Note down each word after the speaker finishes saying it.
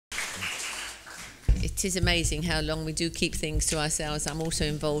it is amazing how long we do keep things to ourselves. I'm also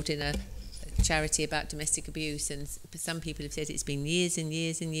involved in a charity about domestic abuse, and some people have said it's been years and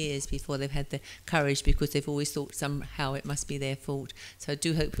years and years before they've had the courage, because they've always thought somehow it must be their fault. So I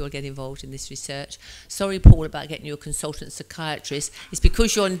do hope you'll get involved in this research. Sorry, Paul, about getting you a consultant psychiatrist. It's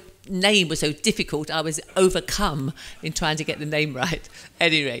because your name was so difficult, I was overcome in trying to get the name right.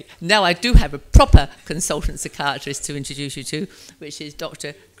 Anyway, now I do have a proper consultant psychiatrist to introduce you to, which is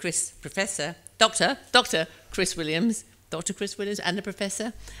Dr. Chris Williams, and a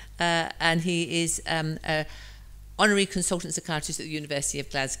professor, and he is an honorary consultant psychiatrist at the University of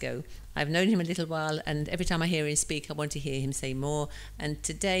Glasgow. I've known him a little while, and every time I hear him speak, I want to hear him say more. And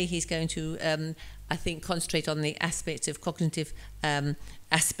today he's going to, I think, concentrate on the aspect of cognitive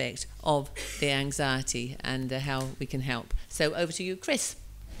aspect of the anxiety and how we can help. So over to you, Chris.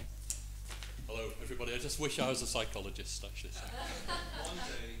 Hello, everybody. I just wish I was a psychologist, actually. So. One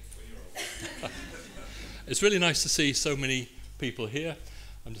day when you're old. It's really nice to see so many people here.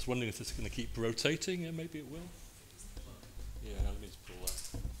 I'm just wondering if this is going to keep rotating, and maybe it will. Yeah, let me just pull that.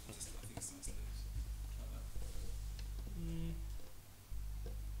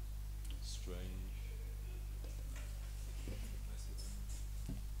 Strange.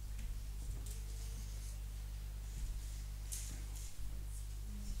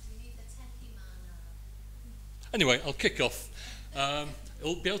 Anyway, I'll kick off.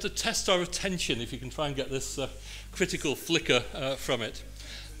 It'll be able to test our attention if you can try and get this critical flicker from it.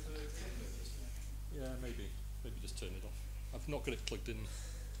 Yeah, maybe just turn it off. I've not got it plugged in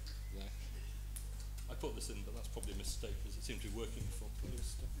there. I put this in, but that's probably a mistake because it seemed to be working before.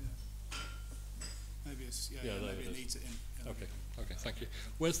 Yeah. Maybe it's maybe it needs it in. Okay, thank you.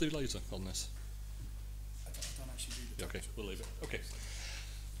 Where's the laser on this? I don't actually do the Okay, we'll leave it. Okay.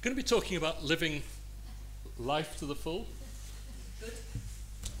 Going to be talking about living life to the full. Good.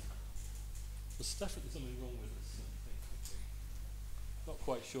 There's definitely something wrong with this. Not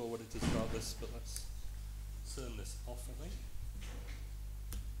quite sure what it is about this, but let's turn this off, I think.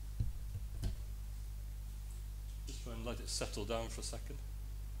 Just try and let it settle down for a second.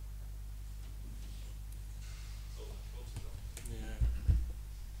 Yeah.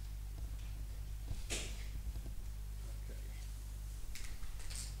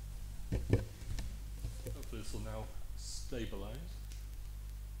 Okay. Hopefully this will now stabilize.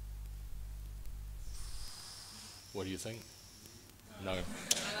 What do you think? No.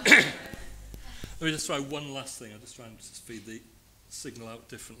 Let me just try one last thing. I'll just try and just feed the signal out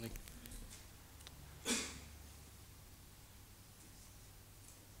differently.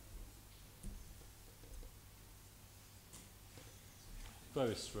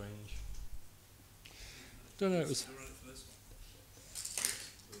 Very strange. Don't know, it was...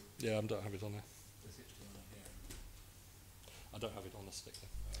 Yeah, I don't have it on there. I don't have it on the stick there.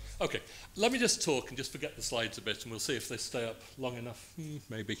 Okay, let me just talk and just forget the slides a bit, and we'll see if they stay up long enough.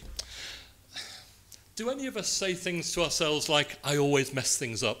 Maybe. Do any of us say things to ourselves like, I always mess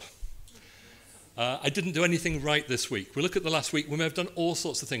things up? I didn't do anything right this week. We look at the last week, we may have done all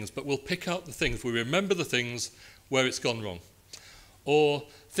sorts of things, but we'll pick out the things, we remember the things where it's gone wrong. Or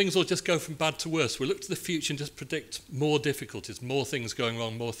things will just go from bad to worse. We look to the future and just predict more difficulties, more things going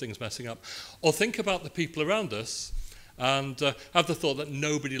wrong, more things messing up. Or think about the people around us and have the thought that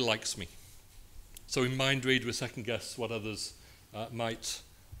nobody likes me. So we mind read, we second guess what others might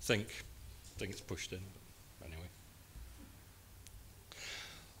think. I think it's pushed in, but anyway.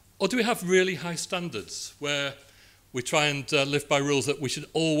 Or do we have really high standards where we try and live by rules that we should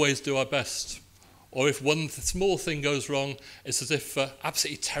always do our best? Or if one small thing goes wrong, it's as if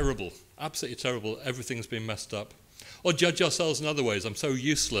absolutely terrible, everything's been messed up. Or judge ourselves in other ways. I'm so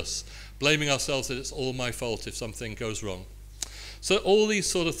useless, blaming ourselves that it's all my fault if something goes wrong. So all these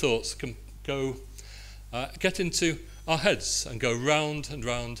sort of thoughts can go, get into our heads and go round and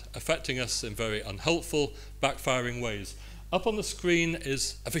round, affecting us in very unhelpful, backfiring ways. Up on the screen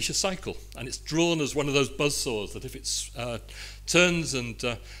is a vicious cycle, and it's drawn as one of those buzzsaws that if it turns and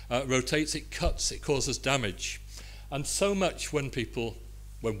rotates, it cuts, it causes damage. And so much when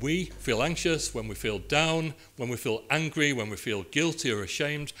we feel anxious, when we feel down, when we feel angry, when we feel guilty or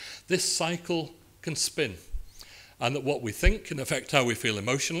ashamed, this cycle can spin. And that what we think can affect how we feel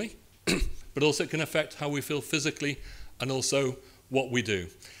emotionally, but also it can affect how we feel physically and also what we do.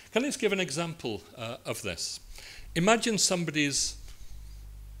 Can I just give an example of this? Imagine somebody's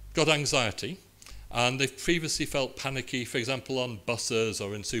got anxiety and they've previously felt panicky, for example, on buses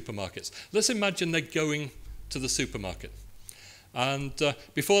or in supermarkets. Let's imagine they're going to the supermarket. And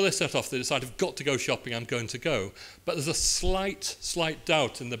before they set off, they decide, I've got to go shopping, I'm going to go. But there's a slight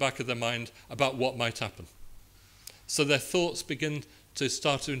doubt in the back of their mind about what might happen. So their thoughts begin to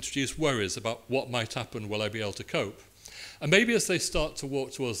start to introduce worries about what might happen, will I be able to cope? And maybe as they start to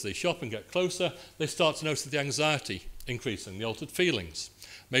walk towards the shop and get closer, they start to notice the anxiety increasing, the altered feelings.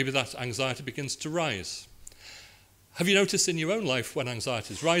 Maybe that anxiety begins to rise. Have you noticed in your own life when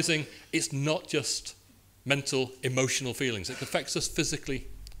anxiety is rising, it's not just mental, emotional feelings. It affects us physically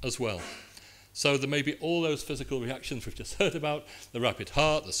as well. So there may be all those physical reactions we've just heard about, the rapid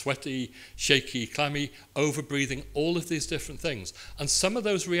heart, the sweaty, shaky, clammy, over-breathing, all of these different things. And some of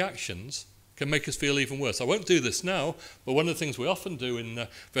those reactions can make us feel even worse. I won't do this now, but one of the things we often do in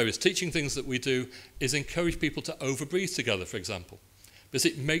various teaching things that we do is encourage people to over-breathe together, for example, because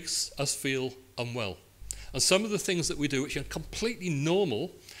it makes us feel unwell. And some of the things that we do, which are completely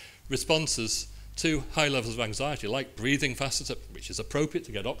normal responses to high levels of anxiety, like breathing faster, which is appropriate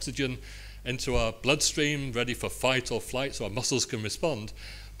to get oxygen into our bloodstream, ready for fight or flight, so our muscles can respond.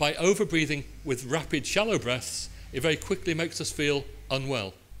 By over-breathing with rapid, shallow breaths, it very quickly makes us feel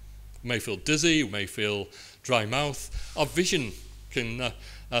unwell. We may feel dizzy, we may feel dry mouth. Our vision can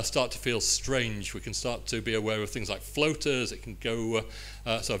start to feel strange. We can start to be aware of things like floaters. It can go,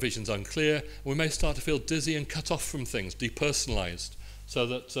 so our vision's unclear. We may start to feel dizzy and cut off from things, depersonalized, so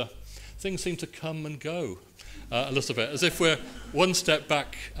that things seem to come and go a little bit, as if we're one step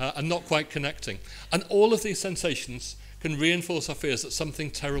back and not quite connecting. And all of these sensations can reinforce our fears that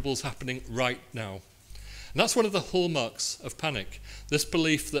something terrible is happening right now. And that's one of the hallmarks of panic, this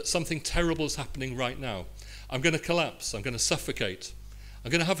belief that something terrible is happening right now. I'm going to collapse, I'm going to suffocate,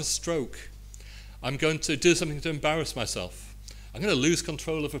 I'm going to have a stroke, I'm going to do something to embarrass myself, I'm going to lose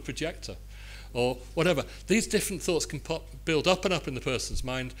control of a projector, or whatever. These different thoughts can build up and up in the person's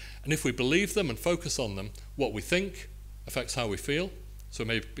mind, and if we believe them and focus on them, what we think affects how we feel, so we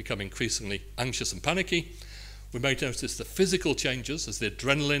may become increasingly anxious and panicky. We may notice the physical changes as the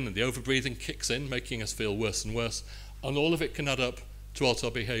adrenaline and the overbreathing kicks in, making us feel worse and worse, and all of it can add up to alter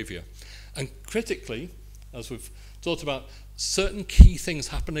our behaviour. And critically, as we've talked about, certain key things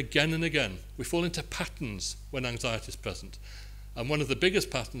happen again and again. We fall into patterns when anxiety is present. And one of the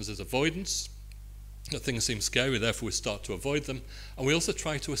biggest patterns is avoidance. That things seem scary, therefore we start to avoid them. And we also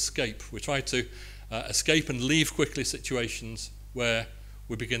try to escape. We try to escape and leave quickly situations where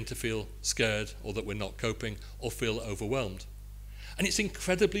we begin to feel scared, or that we're not coping, or feel overwhelmed. And it's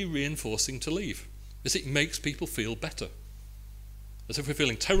incredibly reinforcing to leave, because it makes people feel better. As if we're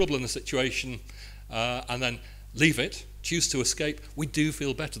feeling terrible in a situation and then leave it, choose to escape, we do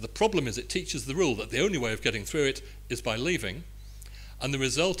feel better. The problem is it teaches the rule that the only way of getting through it is by leaving. And the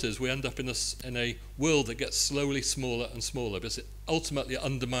result is we end up in a world that gets slowly smaller and smaller, because it ultimately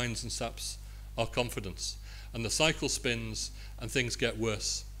undermines and saps our confidence. And the cycle spins and things get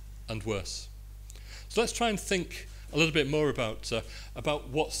worse and worse. So let's try and think a little bit more about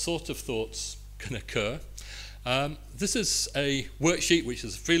what sort of thoughts can occur. This is a worksheet which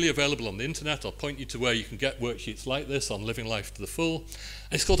is freely available on the internet. I'll point you to where you can get worksheets like this on Living Life to the Full.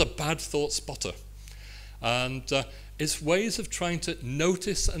 And it's called a bad thought spotter. And it's ways of trying to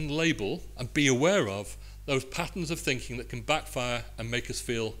notice and label and be aware of those patterns of thinking that can backfire and make us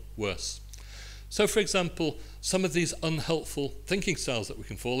feel worse. So, for example, some of these unhelpful thinking styles that we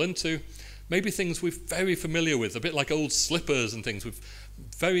can fall into, maybe things we're very familiar with, a bit like old slippers and things. We're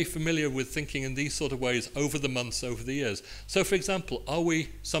very familiar with thinking in these sort of ways over the months, over the years. So, for example, are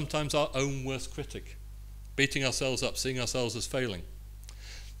we sometimes our own worst critic, beating ourselves up, seeing ourselves as failing?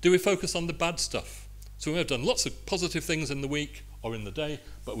 Do we focus on the bad stuff? So we may have done lots of positive things in the week or in the day,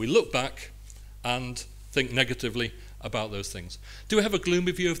 but we look back and think negatively about those things. Do we have a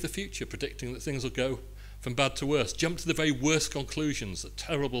gloomy view of the future, predicting that things will go from bad to worse, jump to the very worst conclusions that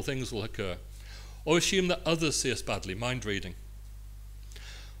terrible things will occur, or assume that others see us badly, mind reading,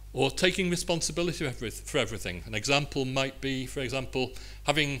 or taking responsibility for everything? An example might be, for example,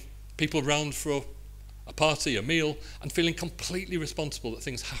 having people round for a party, a meal, and feeling completely responsible that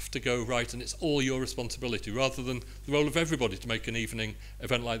things have to go right and it's all your responsibility, rather than the role of everybody to make an evening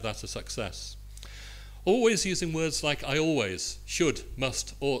event like that a success. Always using words like I always, should,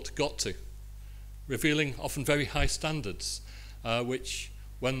 must, ought, got to, revealing often very high standards, which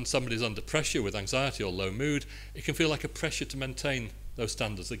when somebody's under pressure with anxiety or low mood, it can feel like a pressure to maintain those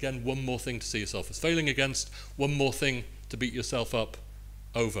standards. Again, one more thing to see yourself as failing against, one more thing to beat yourself up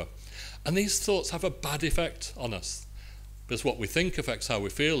over. And these thoughts have a bad effect on us, because what we think affects how we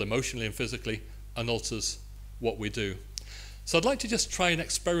feel emotionally and physically and alters what we do. So I'd like to just try an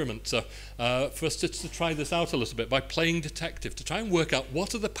experiment for us to try this out a little bit by playing detective, to try and work out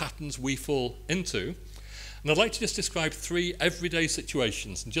what are the patterns we fall into. And I'd like to just describe 3 everyday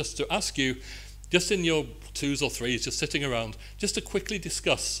situations, and just to ask you, just in your 2s or 3s, just sitting around, just to quickly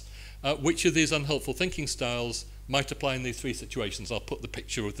discuss which of these unhelpful thinking styles might apply in these three situations. I'll put the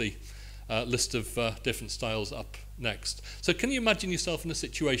picture of the list of different styles up next. So can you imagine yourself in a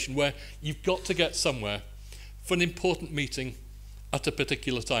situation where you've got to get somewhere for an important meeting at a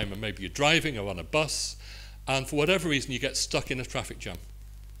particular time, and maybe you're driving or on a bus, and for whatever reason you get stuck in a traffic jam.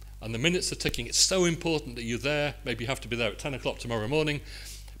 And the minutes are ticking. It's so important that you're there. Maybe you have to be there at 10 o'clock tomorrow morning,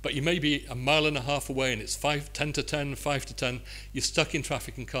 but you may be a mile and a half away and it's 10 to 10, 5 to 10. You're stuck in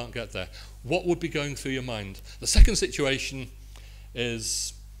traffic and can't get there. What would be going through your mind? The second situation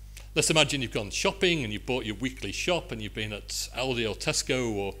is, let's imagine you've gone shopping and you've bought your weekly shop and you've been at Aldi or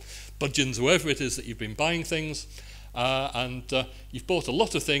Tesco or Budgeons, wherever it is that you've been buying things, and you've bought a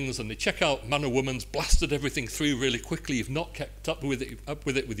lot of things, and the checkout man or woman's blasted everything through really quickly. You've not kept up with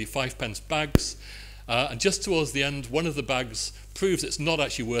it with your 5p bags, and just towards the end, one of the bags proves it's not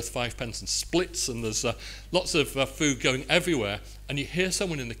actually worth 5p and splits, and there's lots of food going everywhere, and you hear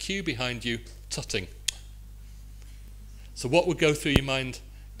someone in the queue behind you tutting. So what would go through your mind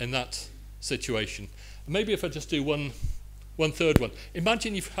in that situation? And maybe if I just do one third one.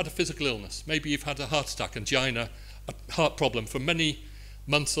 Imagine you've had a physical illness. Maybe you've had a heart attack, angina, a heart problem for many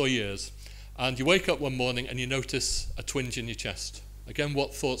months or years, and you wake up one morning and you notice a twinge in your chest. Again,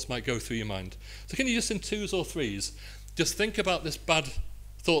 what thoughts might go through your mind? So can you just in twos or threes just think about this bad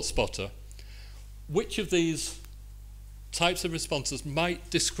thought spotter? Which of these types of responses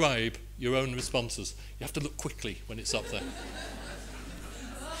might describe your own responses? You have to look quickly when it's up there.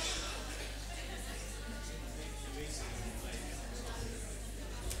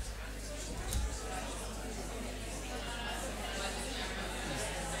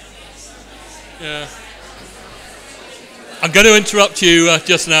 Yeah. I'm going to interrupt you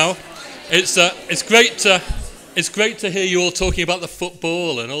just now. It's great to hear you all talking about the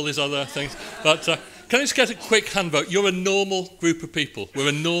football and all these other things. But can I just get a quick hand vote? You're a normal group of people. We're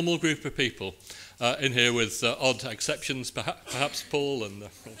a normal group of people in here, with odd exceptions, perhaps Paul and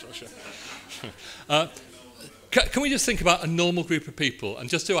Joshua. Can we just think about a normal group of people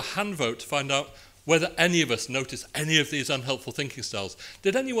and just do a hand vote to find out whether any of us notice any of these unhelpful thinking styles?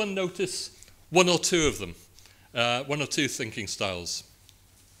 Did anyone notice one or two of them? One or two thinking styles?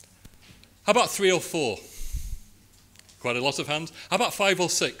 How about 3 or 4? Quite a lot of hands. How about 5 or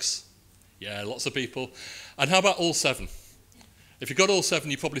 6? Yeah, lots of people. And how about all 7? If you've got all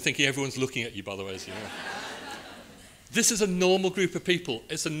 7, you're probably thinking everyone's looking at you, by the way. So, this is a normal group of people.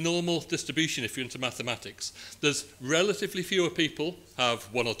 It's a normal distribution if you're into mathematics. There's relatively fewer people have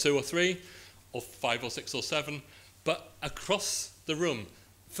 1 or 2 or 3, or 5 or 6 or 7, but across the room,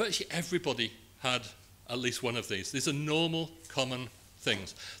 virtually everybody had at least one of these. These are normal, common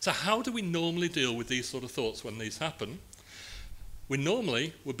things. So how do we normally deal with these sort of thoughts when these happen? We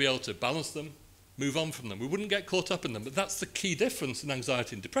normally would be able to balance them, move on from them. We wouldn't get caught up in them. But that's the key difference in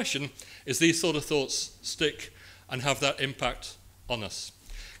anxiety and depression, is these sort of thoughts stick and have that impact on us.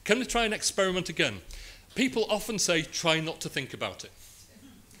 Can we try an experiment again? People often say, try not to think about it.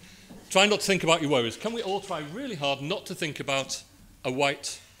 Try not to think about your worries. Can we all try really hard not to think about a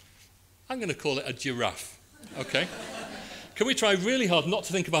white, I'm going to call it a giraffe, okay? Can we try really hard not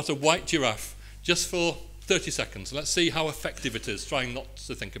to think about a white giraffe just for 30 seconds? Let's see how effective it is trying not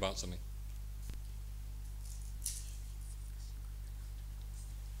to think about something.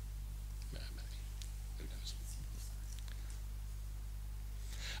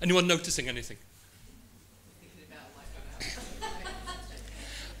 Anyone noticing anything?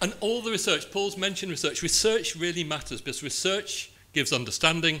 And all the research, Paul's mentioned research. Research really matters because research gives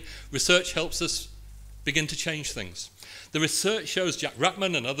understanding. Research helps us begin to change things. The research shows, Jack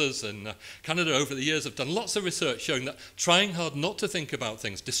Ratman and others in Canada over the years have done lots of research showing that trying hard not to think about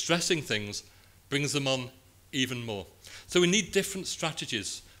things, distressing things, brings them on even more. So we need different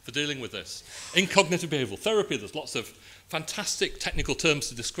strategies for dealing with this. In cognitive behavioural therapy, there's lots of fantastic technical terms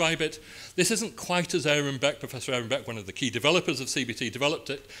to describe it. This isn't quite as Aaron Beck, Professor Aaron Beck, one of the key developers of CBT, developed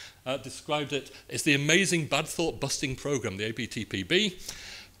it, described it. It's the amazing bad thought busting program, the ABTPB,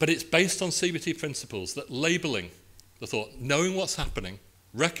 but it's based on CBT principles that labelling the thought, knowing what's happening,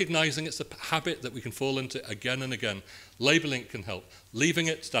 recognising it's a habit that we can fall into again and again, labelling it can help. Leaving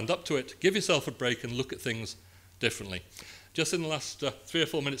it, stand up to it, give yourself a break and look at things differently. Just in the last 3 or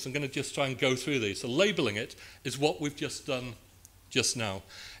 4 minutes, I'm going to just try and go through these. So labelling it is what we've just done just now.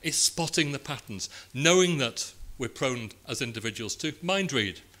 It's spotting the patterns, knowing that we're prone as individuals to mind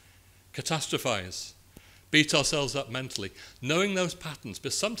read, catastrophize, beat ourselves up mentally. Knowing those patterns,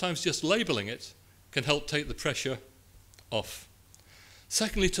 but sometimes just labelling it can help take the pressure off.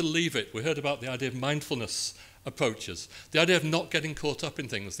 Secondly, to leave it. We heard about the idea of mindfulness approaches. The idea of not getting caught up in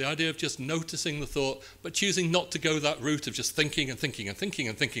things, the idea of just noticing the thought, but choosing not to go that route of just thinking and thinking and thinking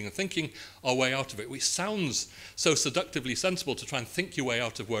and thinking and thinking our way out of it, which sounds so seductively sensible to try and think your way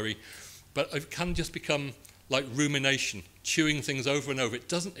out of worry, but it can just become like rumination, chewing things over and over.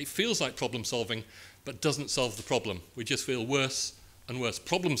 It feels like problem solving, but doesn't solve the problem. We just feel worse and worse.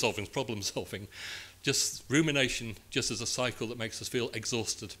 Problem solving is problem solving. Just rumination, just as a cycle that makes us feel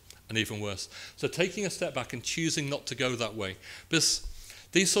exhausted and even worse. So taking a step back and choosing not to go that way. Because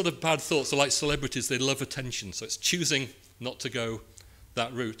these sort of bad thoughts are like celebrities, they love attention. So it's choosing not to go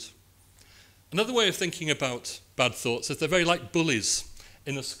that route. Another way of thinking about bad thoughts is they're very like bullies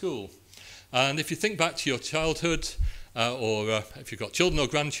in a school. And if you think back to your childhood, or if you've got children or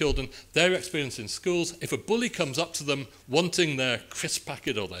grandchildren, their experience in schools, if a bully comes up to them wanting their crisp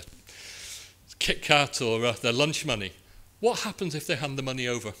packet or their Kit Kat or their lunch money, what happens if they hand the money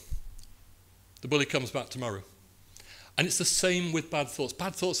over? The bully comes back tomorrow. And it's the same with bad thoughts.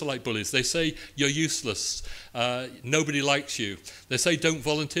 Bad thoughts are like bullies. They say you're useless, nobody likes you. They say don't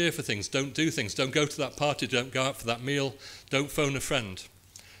volunteer for things, don't do things, don't go to that party, don't go out for that meal, don't phone a friend.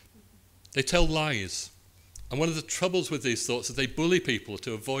 They tell lies. And one of the troubles with these thoughts is they bully people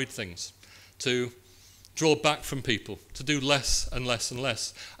to avoid things, to draw back from people, to do less and less and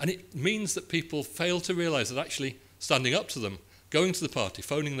less. And it means that people fail to realise that actually standing up to them, going to the party,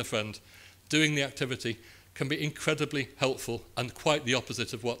 phoning the friend, doing the activity can be incredibly helpful and quite the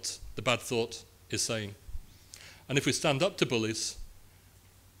opposite of what the bad thought is saying. And if we stand up to bullies,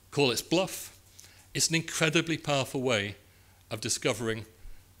 call its bluff, it's an incredibly powerful way of discovering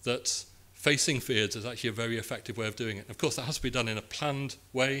that facing fears is actually a very effective way of doing it. Of course, that has to be done in a planned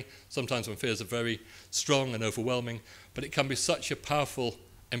way, sometimes when fears are very strong and overwhelming, but it can be such a powerful,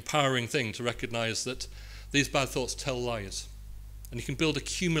 empowering thing to recognise that these bad thoughts tell lies. And you can build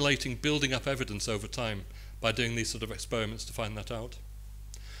building up evidence over time by doing these sort of experiments to find that out.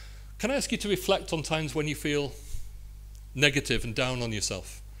 Can I ask you to reflect on times when you feel negative and down on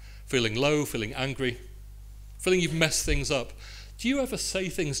yourself? Feeling low, feeling angry, feeling you've messed things up. Do you ever say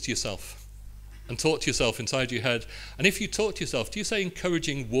things to yourself and talk to yourself inside your head? And if you talk to yourself, do you say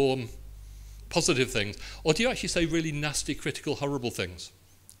encouraging, warm, positive things? Or do you actually say really nasty, critical, horrible things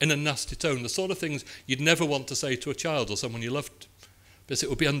in a nasty tone? The sort of things you'd never want to say to a child or someone you loved, because it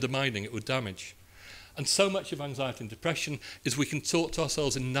would be undermining, it would damage. And so much of anxiety and depression is we can talk to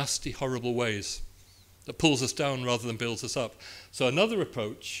ourselves in nasty, horrible ways that pulls us down rather than builds us up. So another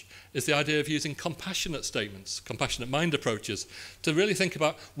approach is the idea of using compassionate statements, compassionate mind approaches, to really think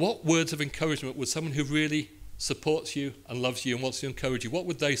about what words of encouragement would someone who really supports you and loves you and wants to encourage you, what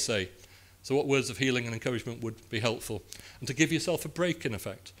would they say? So what words of healing and encouragement would be helpful? And to give yourself a break, in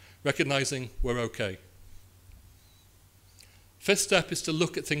effect, recognising we're okay. Fifth step is to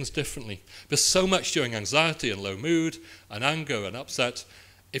look at things differently. There's so much during anxiety and low mood and anger and upset,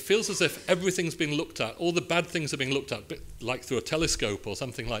 it feels as if everything's being looked at, all the bad things are being looked at, like through a telescope or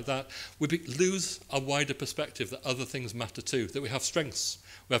something like that. We lose a wider perspective that other things matter too, that we have strengths,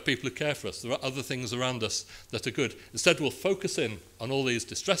 we have people who care for us, there are other things around us that are good. Instead, we'll focus in on all these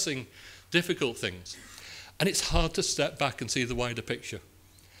distressing, difficult things. And it's hard to step back and see the wider picture.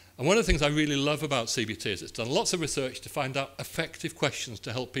 And one of the things I really love about CBT is it's done lots of research to find out effective questions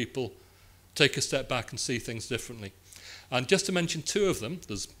to help people take a step back and see things differently. And just to mention two of them,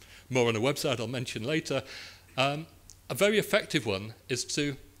 there's more on a website I'll mention later, a very effective one is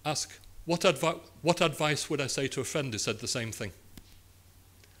to ask, what advice would I say to a friend who said the same thing?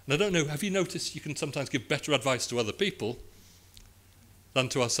 And I don't know, have you noticed you can sometimes give better advice to other people than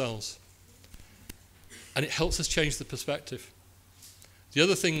to ourselves? And it helps us change the perspective. The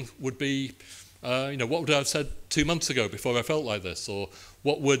other thing would be, what would I have said 2 months ago before I felt like this? Or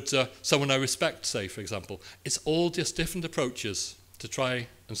what would someone I respect say, for example? It's all just different approaches to try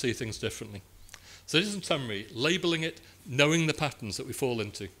and see things differently. So this is in summary, labelling it, knowing the patterns that we fall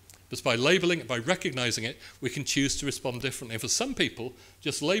into. Because by labelling it, by recognising it, we can choose to respond differently. And for some people,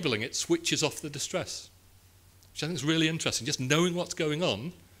 just labelling it switches off the distress, which I think is really interesting. Just knowing what's going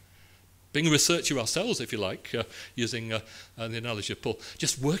on, being a researcher ourselves, if you like, using the analogy of Paul,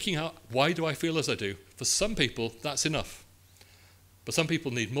 just working out why do I feel as I do. For some people, that's enough. But some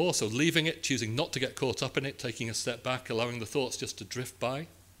people need more, so leaving it, choosing not to get caught up in it, taking a step back, allowing the thoughts just to drift by, a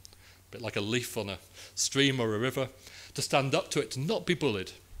bit like a leaf on a stream or a river, to stand up to it, to not be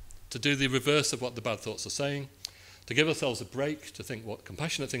bullied, to do the reverse of what the bad thoughts are saying, to give ourselves a break, to think what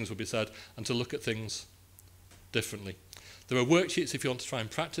compassionate things would be said, and to look at things differently. There are worksheets if you want to try and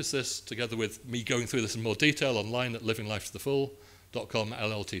practice this, together with me going through this in more detail online at livinglifetothefull.com,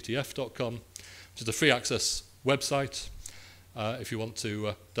 llttf.com, which is a free access website. If you want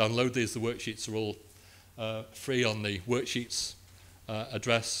to download these, the worksheets are all free on the worksheets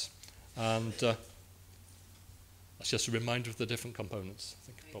address, and that's just a reminder of the different components. I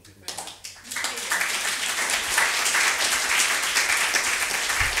think probably.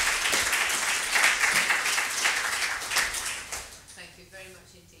 Thank you very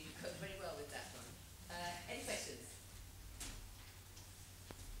much indeed. You coped very well with that one. Any questions?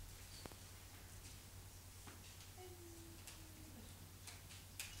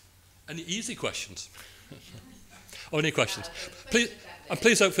 Any easy questions? Or any questions? Please, and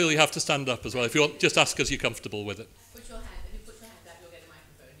please don't feel you have to stand up as well. If you want, just ask us you're comfortable with it. Put your hand, if you put your hand up, you'll get a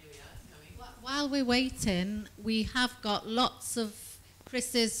microphone. Here we are, it's coming. While we're waiting, we have got lots of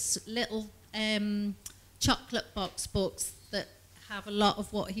Chris's little chocolate box books that have a lot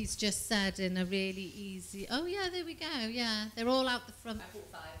of what he's just said in a really easy... Oh, yeah, there we go, yeah. They're all out the front.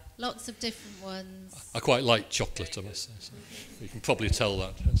 Lots of different ones. I quite like chocolate, I must say. So you can probably tell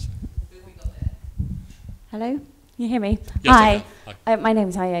that. Hello, can you hear me? Yes, Hi, Hi. My name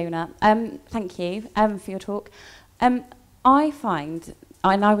is Iona. Thank you for your talk. I find,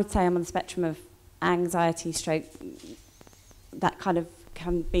 and I would say I'm on the spectrum of anxiety stroke, that kind of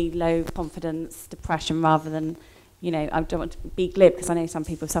can be low confidence, depression, rather than, you know, I don't want to be glib because I know some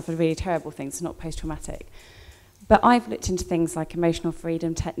people suffer really terrible things, not post-traumatic. But I've looked into things like emotional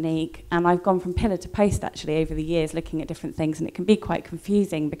freedom technique, and I've gone from pillar to post actually over the years looking at different things, and it can be quite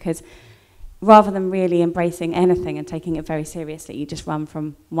confusing because rather than really embracing anything and taking it very seriously, you just run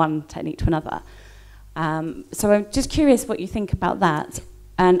from one technique to another. So I'm just curious what you think about that,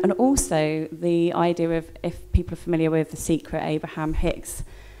 and also the idea of, if people are familiar with The Secret, Abraham Hicks,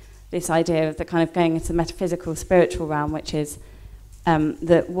 this idea of the kind of going into the metaphysical, spiritual realm, which is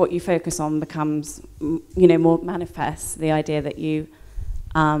that what you focus on becomes, you know, more manifest. The idea that you,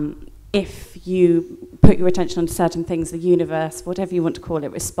 if you put your attention on certain things, the universe, whatever you want to call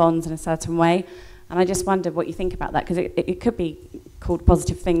it, responds in a certain way. And I just wondered what you think about that, because it could be called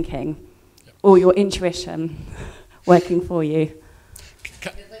positive thinking, or your intuition working for you.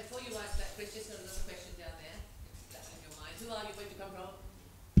 Before you ask that, Chris, just got another question down there. That's in your mind. Who are you? Where do you come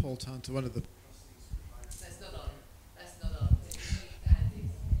from? Paul Tanter, one of the... That's not on. That's not on. Andy.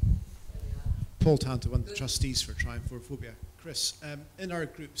 There we are. Paul Tanter, one of the trustees for Triumphophobia. Chris, in our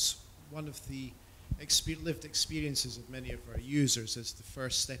groups, one of the lived experiences of many of our users is the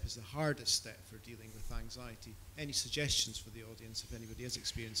first step is the hardest step for dealing with anxiety. Any suggestions for the audience if anybody is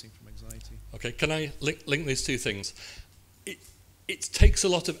experiencing from anxiety? Okay, can I link these two things? It takes a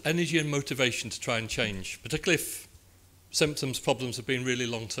lot of energy and motivation to try and change, particularly if symptoms, problems have been really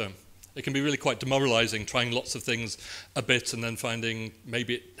long term. It can be really quite demoralizing, trying lots of things a bit and then finding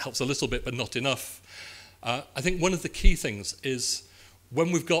maybe it helps a little bit but not enough. I think one of the key things is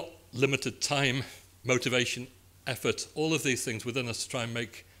when we've got limited time, motivation, effort, all of these things within us to try and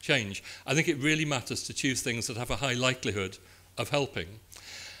make change, I think it really matters to choose things that have a high likelihood of helping.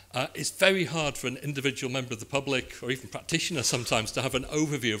 It's very hard for an individual member of the public or even practitioner sometimes to have an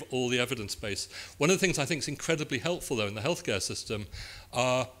overview of all the evidence base. One of the things I think is incredibly helpful though in the healthcare system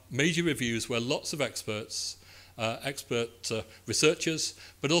are major reviews where lots of experts, expert researchers,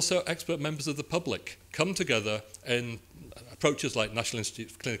 but also expert members of the public come together in approaches like National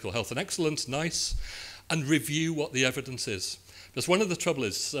Institute for Clinical Health and Excellence, NICE, and review what the evidence is. Because one of the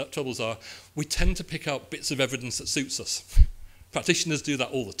troubles are we tend to pick out bits of evidence that suits us. Practitioners do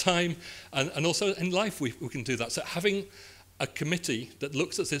that all the time, and also in life we can do that. So having a committee that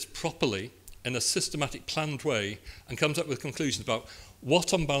looks at this properly in a systematic, planned way and comes up with conclusions about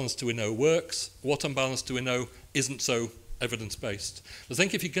what on balance do we know works, what on balance do we know isn't so evidence-based. I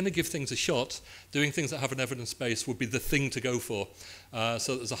think if you're going to give things a shot, doing things that have an evidence base would be the thing to go for,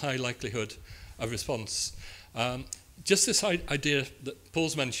 so that there's a high likelihood of response. Just this idea that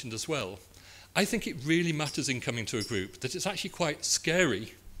Paul's mentioned as well, I think it really matters in coming to a group that it's actually quite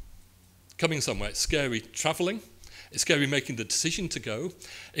scary coming somewhere. It's scary travelling. It's scary making the decision to go.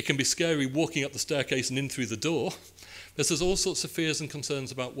 It can be scary walking up the staircase and in through the door. Because there's all sorts of fears and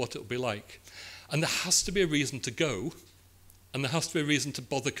concerns about what it'll be like. And there has to be a reason to go, and there has to be a reason to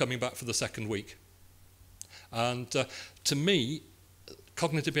bother coming back for the second week. And to me,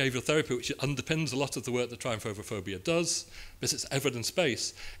 cognitive behavioural therapy, which underpins a lot of the work that Triumphophobia does, because it's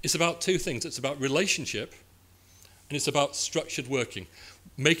evidence-based, it's about two things. It's about relationship, and it's about structured working,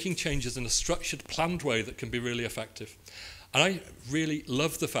 making changes in a structured, planned way that can be really effective. And I really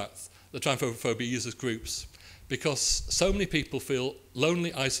love the fact that Triumphophobia uses groups, because so many people feel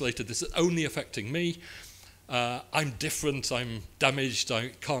lonely, isolated. This is only affecting me. I'm different, I'm damaged, I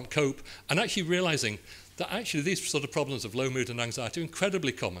can't cope. And actually realising that actually these sort of problems of low mood and anxiety are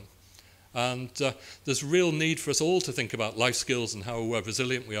incredibly common. And there's real need for us all to think about life skills and how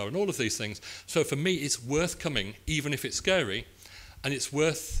resilient we are and all of these things. So for me, it's worth coming, even if it's scary, and it's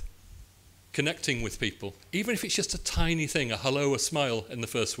worth connecting with people, even if it's just a tiny thing, a hello, a smile in the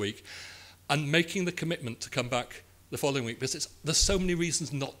first week, and making the commitment to come back the following week, because there's so many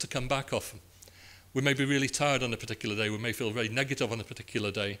reasons not to come back often. We may be really tired on a particular day, we may feel very negative on a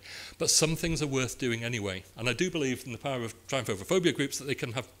particular day, but some things are worth doing anyway. And I do believe in the power of Triumph Over Phobia groups, that they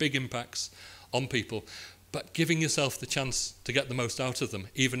can have big impacts on people, but giving yourself the chance to get the most out of them,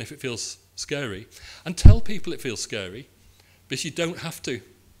 even if it feels scary. And tell people it feels scary, because you don't have to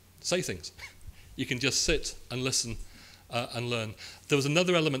say things. You can just sit and listen and learn. There was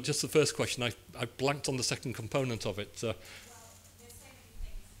another element, just the first question, I blanked on the second component of it.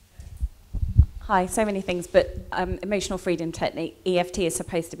 Hi, so many things, but emotional freedom technique, EFT, is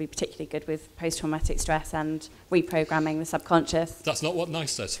supposed to be particularly good with post-traumatic stress and reprogramming the subconscious. That's not what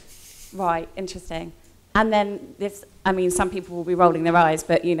NICE says. Right, interesting. And then this, I mean, some people will be rolling their eyes,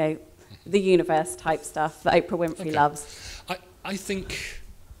 but, you know, the universe type stuff that Oprah Winfrey loves. I think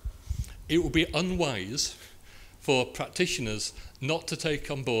it would be unwise for practitioners not to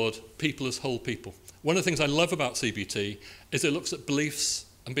take on board people as whole people. One of the things I love about CBT is it looks at beliefs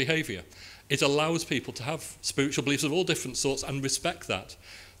and behaviour. It allows people to have spiritual beliefs of all different sorts and respect that,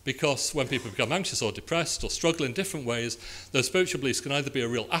 because when people become anxious or depressed or struggle in different ways, those spiritual beliefs can either be a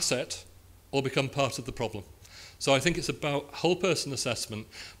real asset or become part of the problem. So I think it's about whole person assessment,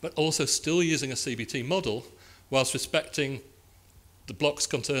 but also still using a CBT model whilst respecting the blocks,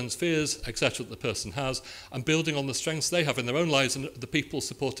 concerns, fears, etc. that the person has, and building on the strengths they have in their own lives and the people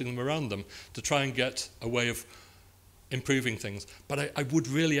supporting them around them to try and get a way of improving things. But I would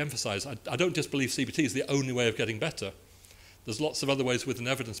really emphasise, I don't just believe CBT is the only way of getting better. There's lots of other ways with an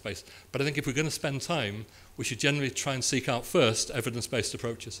evidence base. But I think if we're going to spend time, we should generally try and seek out first evidence-based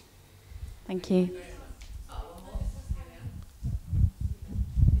approaches. Thank you.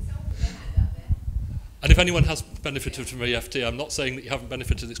 And if anyone has benefited from EFT, I'm not saying that you haven't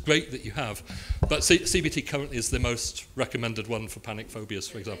benefited, it's great that you have. But CBT currently is the most recommended one for panic phobias,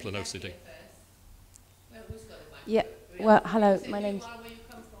 for example, and OCD. Yeah, well, hello, my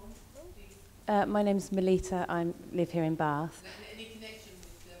name's Melita, I live here in Bath.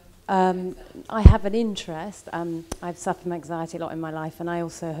 I have an interest, I've suffered from anxiety a lot in my life, and I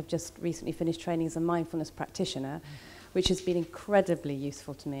also have just recently finished training as a mindfulness practitioner, which has been incredibly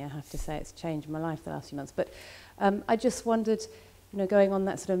useful to me. I have to say it's changed my life the last few months. But I just wondered, you know, going on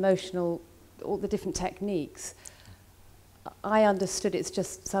that sort of emotional, all the different techniques, I understood it's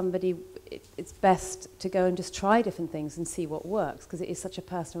just somebody, it's best to go and just try different things and see what works, because it is such a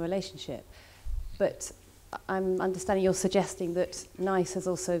personal relationship. But I'm understanding you're suggesting that NICE has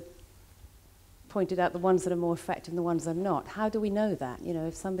also pointed out the ones that are more effective and the ones that are not. How do we know that? You know,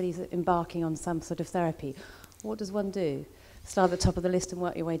 if somebody's embarking on some sort of therapy, what does one do? Start at the top of the list and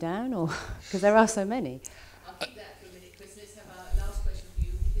work your way down? Or because there are so many. I'll keep that for a minute, Chris. Let's have our last question for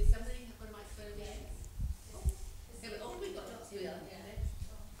you. Is somebody got a microphone again? We've got lots of you.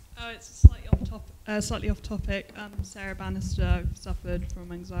 It's slightly off topic. Sarah Bannister, I've suffered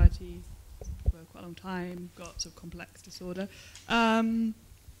from anxiety for quite a long time, got sort of complex disorder.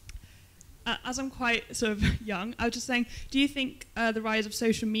 As I'm quite sort of young, I was just saying, do you think the rise of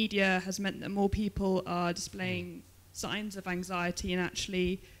social media has meant that more people are displaying signs of anxiety and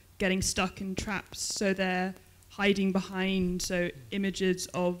actually getting stuck in traps, so they're hiding behind images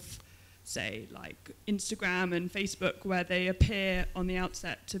of, say, like Instagram and Facebook, where they appear on the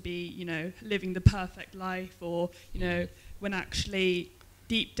outset to be, you know, living the perfect life, or, you know, when actually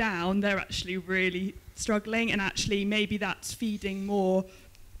deep down they're actually really struggling, and actually maybe that's feeding more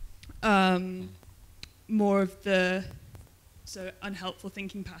of the unhelpful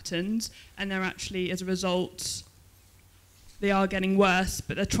thinking patterns, and they're actually, as a result, they are getting worse,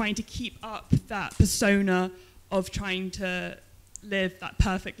 but they're trying to keep up that persona of trying to live that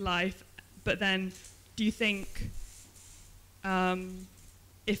perfect life. But then, do you think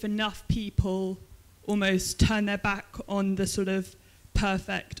if enough people almost turn their back on the sort of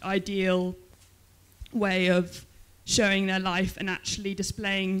perfect, ideal way of showing their life and actually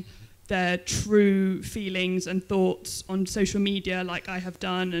displaying their true feelings and thoughts on social media, like I have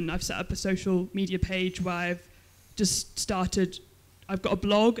done, and I've set up a social media page where I've got a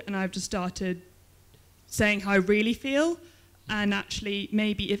blog, and I've just started saying how I really feel. And actually,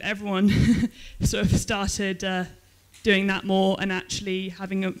 maybe if everyone sort of started doing that more, and actually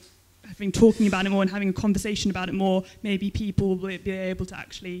talking about it more and having a conversation about it more, maybe people will be able to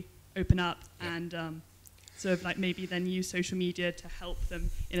actually open up and sort of like maybe then use social media to help them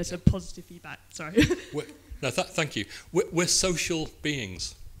in a sort of positive feedback. Sorry. Thank you. We're social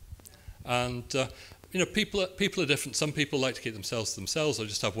beings. And people are different. Some people like to keep themselves to themselves, or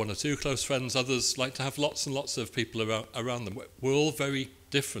just have one or two close friends. Others like to have lots and lots of people around them. We're all very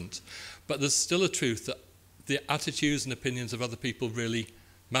different, but there's still a truth that the attitudes and opinions of other people really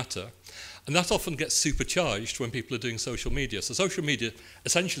matter, and that often gets supercharged when people are doing social media. So social media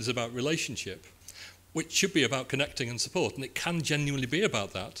essentially is about relationship, which should be about connecting and support, and it can genuinely be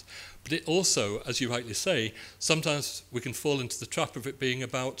about that. But it also, as you rightly say, sometimes we can fall into the trap of it being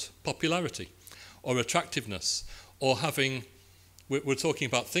about popularity or attractiveness, or having, we're talking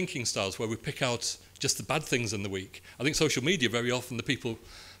about thinking styles where we pick out just the bad things in the week. I think social media, very often the people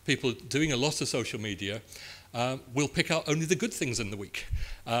doing a lot of social media will pick out only the good things in the week.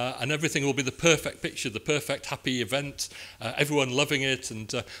 And everything will be the perfect picture, the perfect happy event, everyone loving it,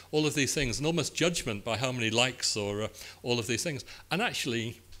 and all of these things, and almost judgment by how many likes or all of these things. And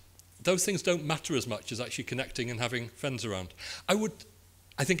actually, those things don't matter as much as actually connecting and having friends around.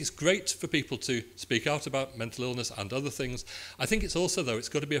 I think it's great for people to speak out about mental illness and other things. I think it's also, though, it's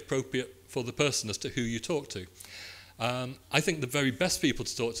got to be appropriate for the person as to who you talk to. I think the very best people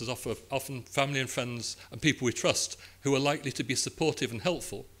to talk to is often family and friends and people we trust who are likely to be supportive and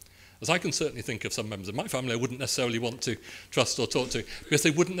helpful. As I can certainly think of some members of my family I wouldn't necessarily want to trust or talk to because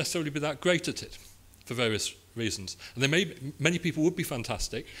they wouldn't necessarily be that great at it for various reasons. And many people would be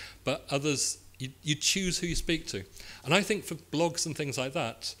fantastic, but others, you choose who you speak to. And I think for blogs and things like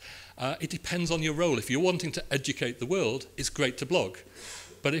that, it depends on your role. If you're wanting to educate the world, it's great to blog.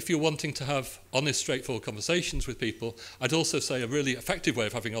 But if you're wanting to have honest, straightforward conversations with people, I'd also say a really effective way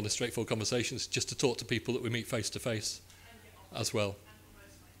of having honest, straightforward conversations is just to talk to people that we meet face to face as well.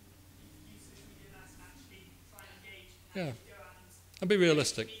 Yeah, and be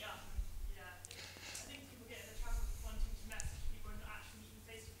realistic.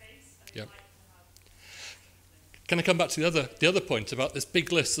 Yeah. Can I come back to the other point about this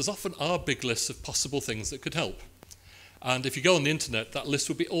big list? There's often are big lists of possible things that could help. And if you go on the internet, that list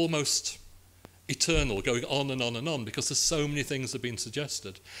would be almost eternal, going on and on and on, because there's so many things that have been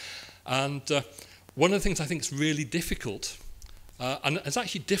suggested. And one of the things I think is really difficult, and it's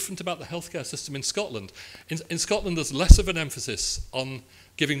actually different about the healthcare system in Scotland. In Scotland, there's less of an emphasis on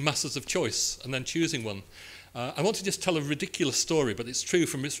giving masses of choice and then choosing one. I want to just tell a ridiculous story, but it's true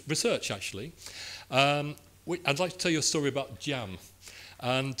from research, actually. I'd like to tell you a story about jam.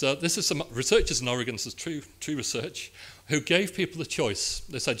 And this is some researchers in Oregon, this is true research, who gave people the choice.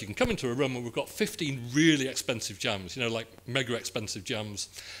 They said, you can come into a room and we've got 15 really expensive jams, like mega expensive jams,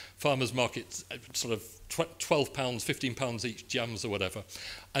 farmers market, sort of £12, £15 each jams or whatever.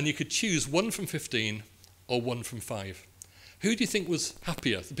 And you could choose one from 15 or one from 5. Who do you think was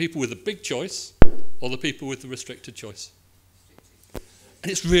happier, the people with the big choice or the people with the restricted choice? And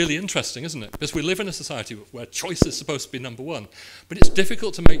it's really interesting, isn't it? Because we live in a society where choice is supposed to be number one. But it's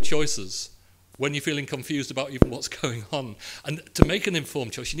difficult to make choices when you're feeling confused about even what's going on. And to make an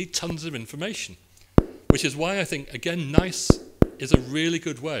informed choice, you need tons of information. Which is why I think, again, NICE is a really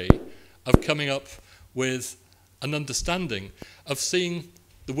good way of coming up with an understanding of seeing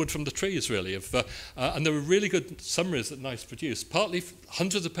the wood from the trees, really. And there were really good summaries that NICE produced, partly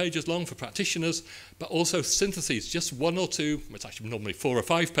hundreds of pages long for practitioners, but also syntheses, just 1 or 2, it's actually normally 4 or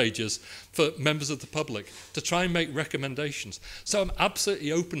 5 pages, for members of the public to try and make recommendations. So I'm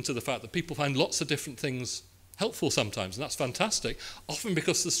absolutely open to the fact that people find lots of different things helpful sometimes, and that's fantastic, often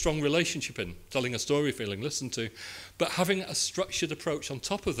because there's a strong relationship in telling a story, feeling listened to, but having a structured approach on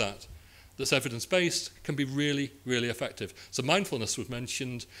top of that that's evidence-based can be really, really effective. So mindfulness was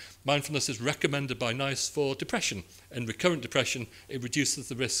mentioned. Mindfulness is recommended by NICE for depression. In recurrent depression, it reduces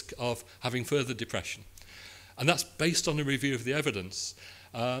the risk of having further depression. And that's based on a review of the evidence.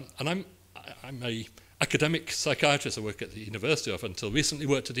 And I'm a academic psychiatrist. I work at the university. I've until recently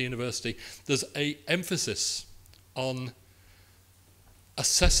worked at the university. There's an emphasis on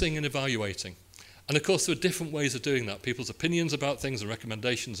assessing and evaluating. And of course, there are different ways of doing that. People's opinions about things and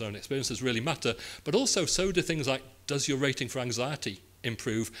recommendations and experiences really matter, but also so do things like, does your rating for anxiety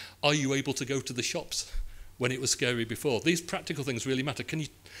improve? Are you able to go to the shops when it was scary before? These practical things really matter. Can you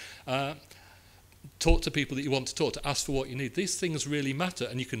talk to people that you want to talk to, ask for what you need? These things really matter,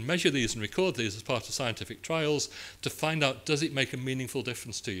 and you can measure these and record these as part of scientific trials to find out, does it make a meaningful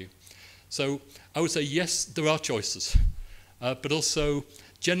difference to you? So I would say, yes, there are choices, but also,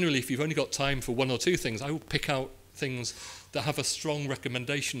 generally, if you've only got time for 1 or 2 things, I will pick out things that have a strong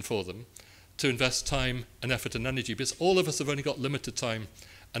recommendation for them to invest time and effort and energy, because all of us have only got limited time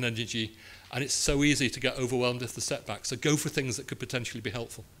and energy, and it's so easy to get overwhelmed with the setbacks. So go for things that could potentially be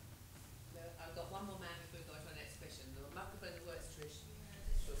helpful. I've got one more man before we go to our next question. The microphone works, Trish.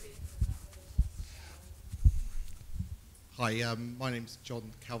 Hi, my name's John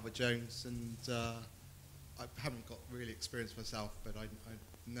Calvert-Jones, and I haven't got really experience myself, but I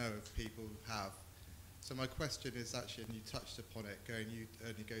know of people who have. So my question is actually, and you touched upon it, you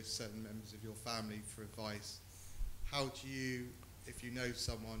only go to certain members of your family for advice. How do you, if you know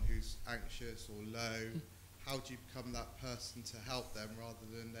someone who's anxious or low, how do you become that person to help them rather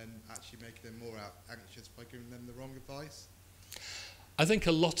than then actually making them more anxious by giving them the wrong advice? I think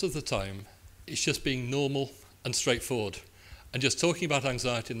a lot of the time it's just being normal and straightforward and just talking about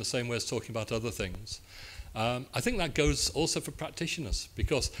anxiety in the same way as talking about other things. I think that goes also for practitioners,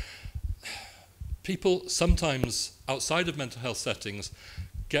 because people sometimes outside of mental health settings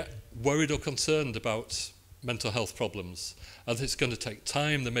get worried or concerned about mental health problems. And it's going to take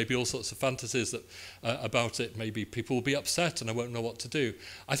time. There may be all sorts of fantasies that, about it. Maybe people will be upset and I won't know what to do.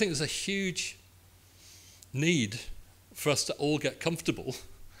 I think there's a huge need for us to all get comfortable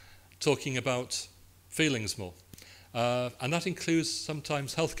talking about feelings more. And that includes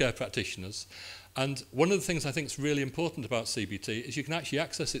sometimes healthcare practitioners. And one of the things I think is really important about CBT is you can actually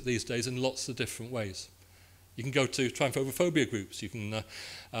access it these days in lots of different ways. You can go to trymphobophobia groups, you can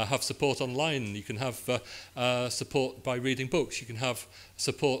have support online, you can have support by reading books, you can have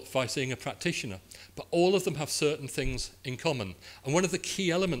support by seeing a practitioner. But all of them have certain things in common. And one of the key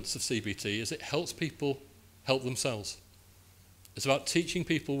elements of CBT is it helps people help themselves. It's about teaching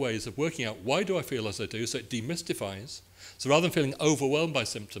people ways of working out why do I feel as I do, so it demystifies. So rather than feeling overwhelmed by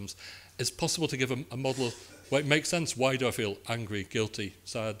symptoms, it's possible to give a model where it makes sense. Why do I feel angry, guilty,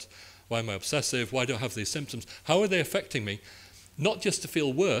 sad? Why am I obsessive? Why do I have these symptoms? How are they affecting me? Not just to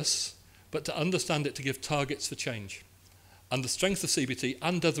feel worse, but to understand it, to give targets for change. And the strength of CBT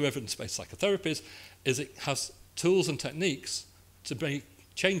and other evidence-based psychotherapies is it has tools and techniques to make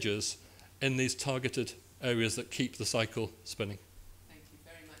changes in these targeted areas that keep the cycle spinning.